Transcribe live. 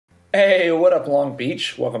Hey, what up, Long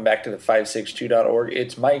Beach? Welcome back to the 562.org.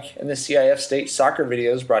 It's Mike, and the CIF State Soccer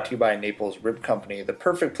video is brought to you by Naples Rib Company, the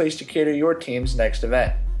perfect place to cater your team's next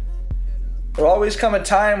event. There'll always come a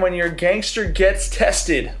time when your gangster gets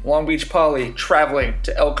tested. Long Beach Poly traveling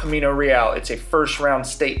to El Camino Real. It's a first-round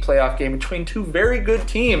state playoff game between two very good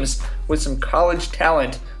teams with some college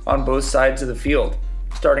talent on both sides of the field.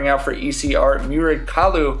 Starting out for ECR, Murid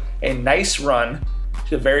Kalu, a nice run.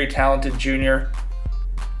 She's a very talented junior.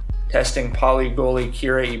 Testing Poly goalie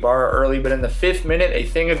Kira Ibarra early, but in the 5th minute, a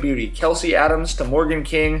thing of beauty. Kelsey Adams to Morgan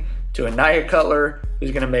King to Anaya Cutler,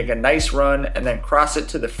 who's going to make a nice run and then cross it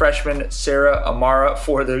to the freshman Sarah Amara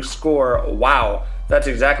for the score. Wow, that's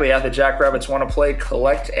exactly how the Jackrabbits want to play,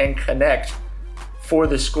 collect and connect for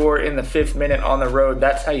the score in the 5th minute on the road.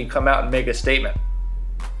 That's how you come out and make a statement.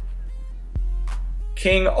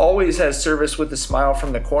 King always has service with a smile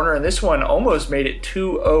from the corner, and this one almost made it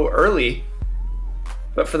 2-0 early.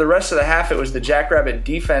 But for the rest of the half, it was the Jackrabbit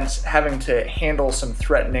defense having to handle some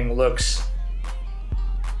threatening looks.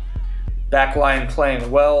 Backline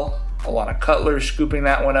playing well. Alana Cutler scooping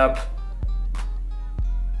that one up.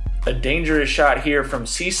 A dangerous shot here from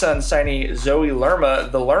CSUN signee Zoe Lerma,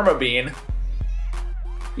 the Lerma Bean.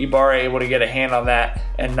 Ibarra able to get a hand on that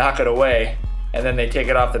and knock it away. And then they take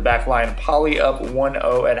it off the back line. Poly up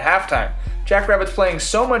 1-0 at halftime. Jackrabbits playing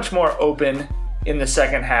so much more open in the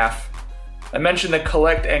second half. I mentioned the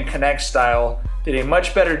collect and connect style. Did a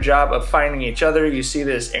much better job of finding each other. You see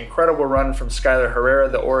this incredible run from Skylar Herrera,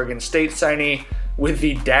 the Oregon State signee, with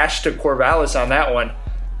the dash to Corvallis on that one.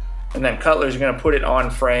 And then Cutler's going to put it on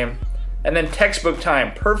frame. And then textbook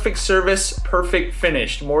time. Perfect service, perfect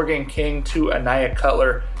finish. Morgan King to Anaya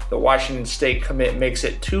Cutler. The Washington State commit makes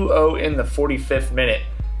it 2-0 in the 45th minute.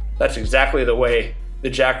 That's exactly the way the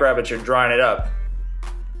Jackrabbits are drawing it up.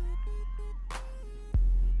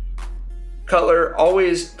 Cutler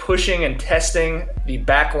always pushing and testing the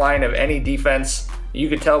back line of any defense. You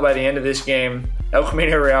could tell by the end of this game, El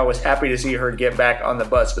Camino Real was happy to see her get back on the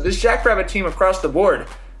bus. But this Jackrabbit team across the board,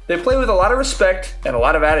 they play with a lot of respect and a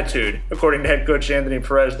lot of attitude, according to head coach Anthony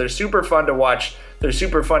Perez. They're super fun to watch. They're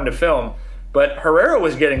super fun to film. But Herrera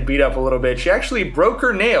was getting beat up a little bit. She actually broke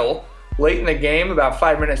her nail late in the game, about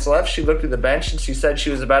 5 minutes left. She looked at the bench and she said she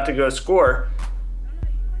was about to go score.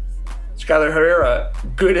 Skylar Herrera,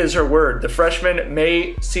 good as her word. The freshman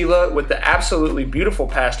May Sela with the absolutely beautiful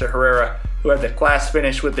pass to Herrera, who had the class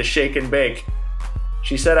finish with the shake and bake.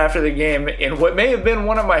 She said after the game, in what may have been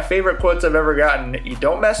one of my favorite quotes I've ever gotten, "You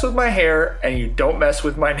don't mess with my hair and you don't mess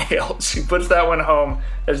with my nails." She puts that one home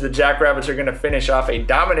as the Jackrabbits are going to finish off a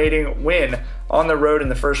dominating win on the road in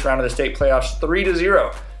the first round of the state playoffs,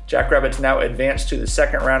 3-0. Jackrabbits now advance to the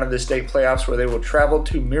second round of the state playoffs, where they will travel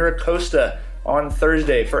to Miracosta on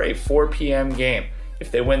Thursday for a 4 p.m. game.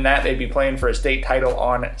 If they win that, they'd be playing for a state title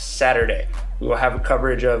on Saturday. We will have a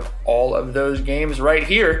coverage of all of those games right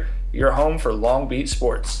here, your home for Long Beach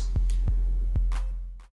sports.